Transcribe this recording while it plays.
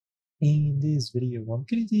In this video, I'm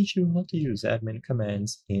going to teach you how to use admin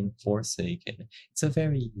commands in Forsaken. It's a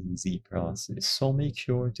very easy process, so make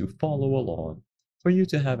sure to follow along. For you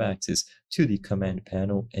to have access to the command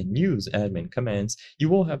panel and use admin commands, you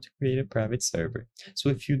will have to create a private server. So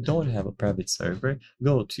if you don't have a private server,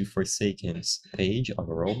 go to Forsaken's page on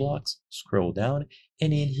Roblox, scroll down,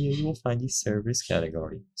 and in here you will find the servers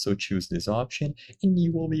category. So choose this option and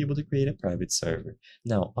you will be able to create a private server.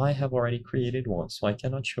 Now, I have already created one, so I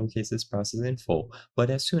cannot showcase this process in full,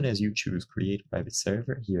 but as soon as you choose Create Private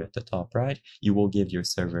Server here at the top right, you will give your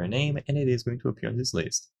server a name and it is going to appear on this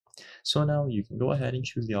list. So now you can go ahead and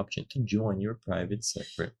choose the option to join your private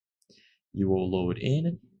server. You will load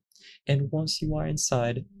in, and once you are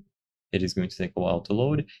inside, it is going to take a while to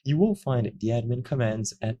load. You will find the admin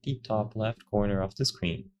commands at the top left corner of the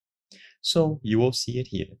screen. So you will see it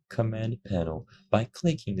here, command panel. By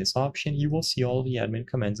clicking this option, you will see all the admin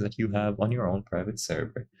commands that you have on your own private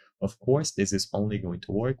server. Of course, this is only going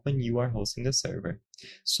to work when you are hosting the server.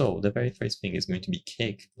 So the very first thing is going to be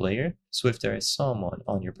kick player. So if there is someone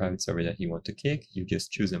on your private server that you want to kick, you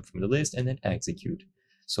just choose them from the list and then execute.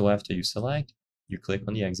 So after you select, you click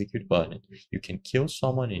on the execute button. You can kill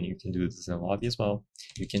someone and you can do this in the lobby as well.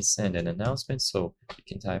 You can send an announcement, so you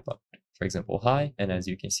can type up, for example, hi, and as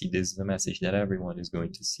you can see, this is the message that everyone is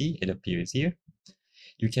going to see. It appears here.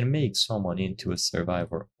 You can make someone into a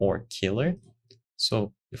survivor or killer.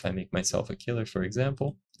 So if I make myself a killer, for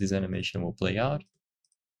example, this animation will play out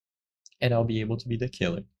and I'll be able to be the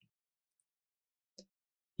killer.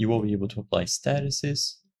 You will be able to apply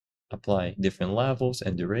statuses, apply different levels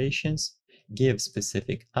and durations, give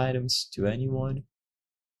specific items to anyone.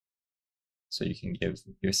 So you can give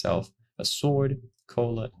yourself a sword,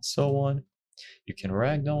 cola, and so on. You can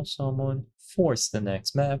ragdoll someone, force the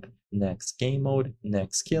next map, next game mode,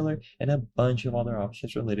 next killer, and a bunch of other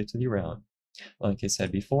options related to the round. Like I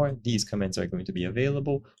said before, these commands are going to be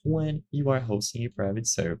available when you are hosting a private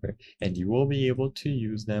server, and you will be able to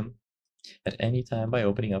use them at any time by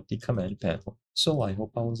opening up the command panel. So I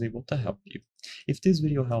hope I was able to help you. If this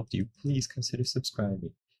video helped you, please consider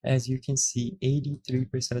subscribing. As you can see,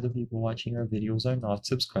 83% of the people watching our videos are not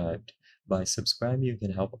subscribed. By subscribing, you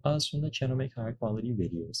can help us from the channel make higher quality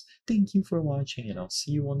videos. Thank you for watching, and I'll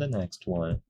see you on the next one.